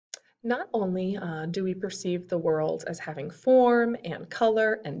Not only do we perceive the world as having form and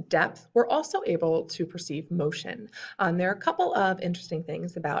color and depth, we're also able to perceive motion. There are a couple of interesting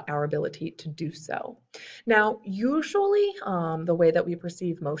things about our ability to do so. Now, usually, the way that we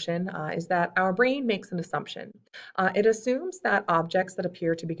perceive motion is that our brain makes an assumption. It assumes that objects that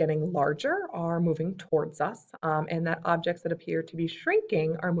appear to be getting larger are moving towards us, and that objects that appear to be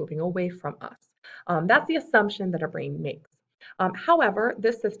shrinking are moving away from us. That's the assumption that our brain makes. However,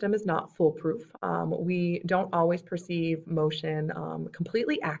 this system is not foolproof. We don't always perceive motion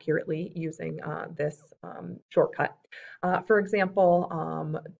completely accurately using this shortcut. For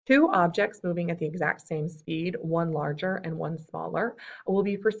example, two objects moving at the exact same speed, one larger and one smaller, will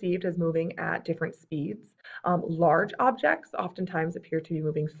be perceived as moving at different speeds. Large objects oftentimes appear to be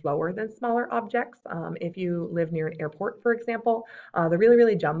moving slower than smaller objects. If you live near an airport, for example, the really,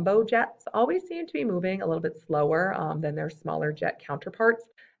 really jumbo jets always seem to be moving a little bit slower than their smaller jet counterparts.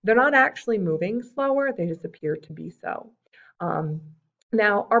 They're not actually moving slower, they just appear to be so. Um,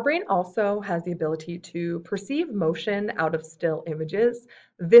 Now, our brain also has the ability to perceive motion out of still images.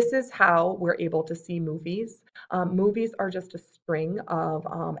 This is how we're able to see movies. Movies are just a string of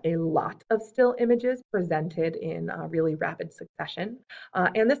a lot of still images presented in really rapid succession.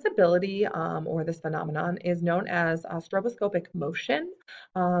 And this ability or this phenomenon is known as stroboscopic motion.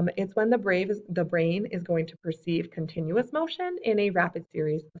 It's when the brain is going to perceive continuous motion in a rapid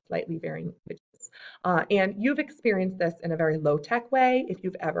series of slightly varying images. And you've experienced this in a very low-tech way. If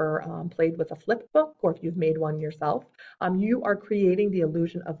you've ever played with a flip book or if you've made one yourself, you are creating the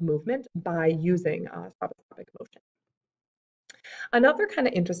illusion of movement by using stroboscopic motion. Another kind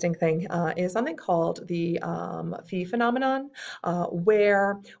of interesting thing is something called the phi phenomenon,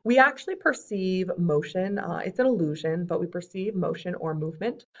 where we actually perceive motion. It's an illusion, but we perceive motion or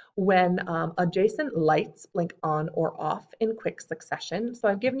movement when adjacent lights blink on or off in quick succession. So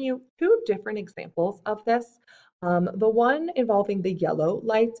I've given you two different examples of this. The one involving the yellow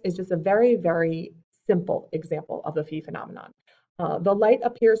lights is just a very, very simple example of the phi phenomenon. The light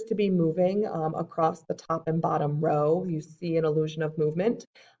appears to be moving across the top and bottom row. You see an illusion of movement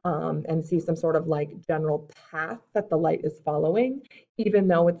and see some sort of like general path that the light is following, even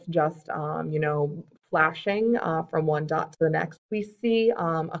though it's just, flashing from one dot to the next. We see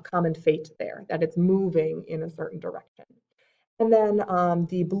a common fate there, that it's moving in a certain direction. And then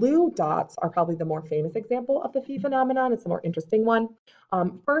the blue dots are probably the more famous example of the phi phenomenon. It's a more interesting one.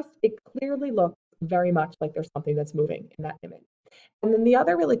 First, it clearly looks very much like there's something that's moving in that image. And then the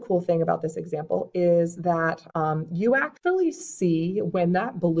other really cool thing about this example is that you actually see when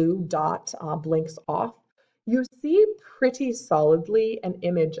that blue dot blinks off, you see pretty solidly an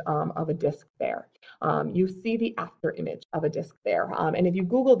image of a disk there. You see the after image of a disk there. And if you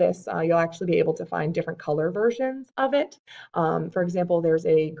Google this, you'll actually be able to find different color versions of it. For example, there's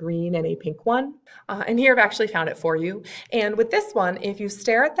a green and a pink one. And here I've actually found it for you. And with this one, if you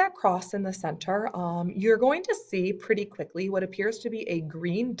stare at that cross in the center, you're going to see pretty quickly what appears to be a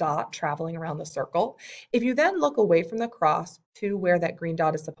green dot traveling around the circle. If you then look away from the cross to where that green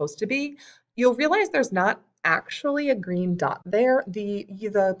dot is supposed to be, you'll realize there's not actually a green dot there. The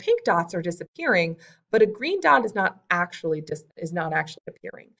pink dots are disappearing, but a green dot is not actually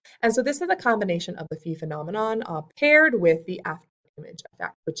appearing. And so this is a combination of the phi phenomenon paired with the after image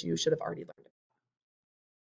effect, which you should have already learned about.